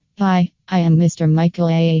Hi, I am Mr. Michael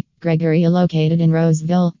A. Gregory, located in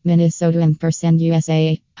Roseville, Minnesota, &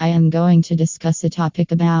 USA. I am going to discuss a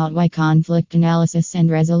topic about why conflict analysis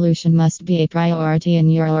and resolution must be a priority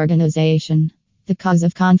in your organization. The cause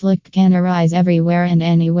of conflict can arise everywhere and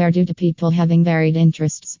anywhere due to people having varied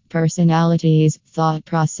interests, personalities, thought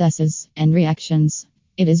processes, and reactions.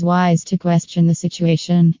 It is wise to question the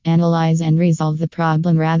situation, analyze and resolve the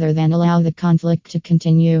problem rather than allow the conflict to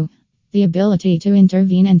continue. The ability to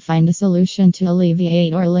intervene and find a solution to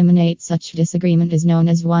alleviate or eliminate such disagreement is known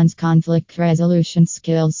as one's conflict resolution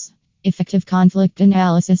skills. Effective conflict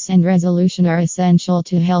analysis and resolution are essential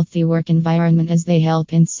to a healthy work environment as they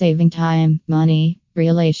help in saving time, money,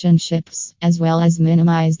 relationships, as well as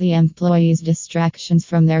minimize the employees' distractions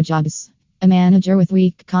from their jobs. A manager with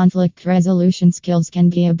weak conflict resolution skills can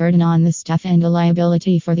be a burden on the staff and a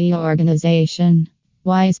liability for the organization.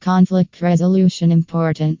 Why is conflict resolution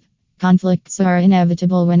important? Conflicts are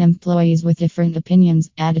inevitable when employees with different opinions,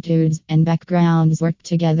 attitudes, and backgrounds work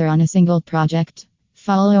together on a single project.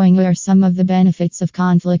 Following are some of the benefits of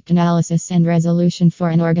conflict analysis and resolution for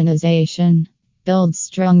an organization. Build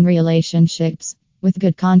strong relationships. With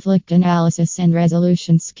good conflict analysis and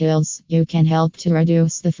resolution skills, you can help to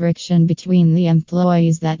reduce the friction between the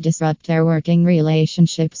employees that disrupt their working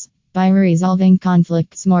relationships. By resolving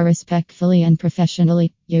conflicts more respectfully and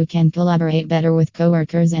professionally, you can collaborate better with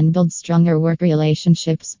coworkers and build stronger work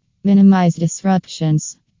relationships. Minimize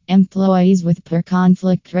disruptions. Employees with poor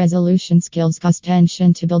conflict resolution skills cause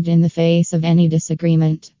tension to build in the face of any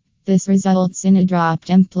disagreement. This results in a dropped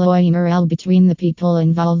employee morale between the people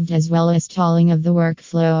involved as well as stalling of the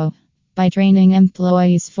workflow. By training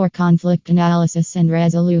employees for conflict analysis and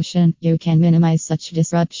resolution, you can minimize such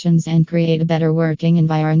disruptions and create a better working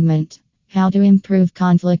environment. How to improve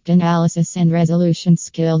conflict analysis and resolution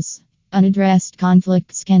skills. Unaddressed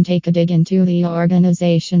conflicts can take a dig into the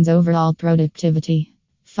organization's overall productivity.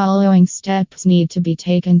 Following steps need to be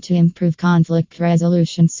taken to improve conflict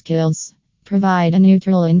resolution skills. Provide a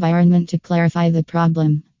neutral environment to clarify the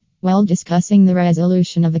problem. While discussing the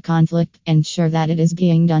resolution of a conflict, ensure that it is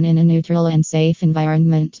being done in a neutral and safe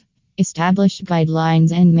environment. Establish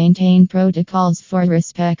guidelines and maintain protocols for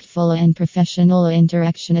respectful and professional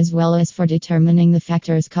interaction as well as for determining the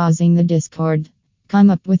factors causing the discord.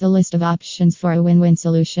 Come up with a list of options for a win-win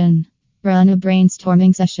solution. Run a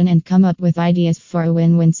brainstorming session and come up with ideas for a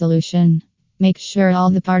win-win solution. Make sure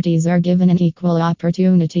all the parties are given an equal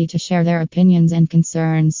opportunity to share their opinions and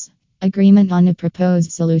concerns. Agreement on a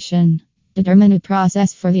proposed solution. Determine a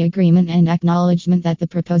process for the agreement and acknowledgement that the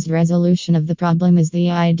proposed resolution of the problem is the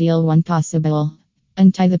ideal one possible.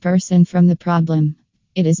 Untie the person from the problem.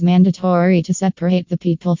 It is mandatory to separate the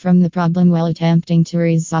people from the problem while attempting to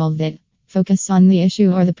resolve it. Focus on the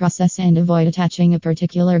issue or the process and avoid attaching a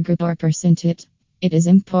particular group or person to it. It is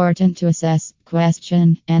important to assess,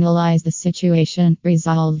 question, analyze the situation,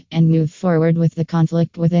 resolve, and move forward with the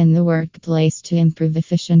conflict within the workplace to improve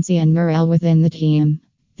efficiency and morale within the team.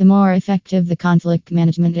 The more effective the conflict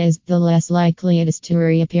management is, the less likely it is to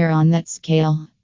reappear on that scale.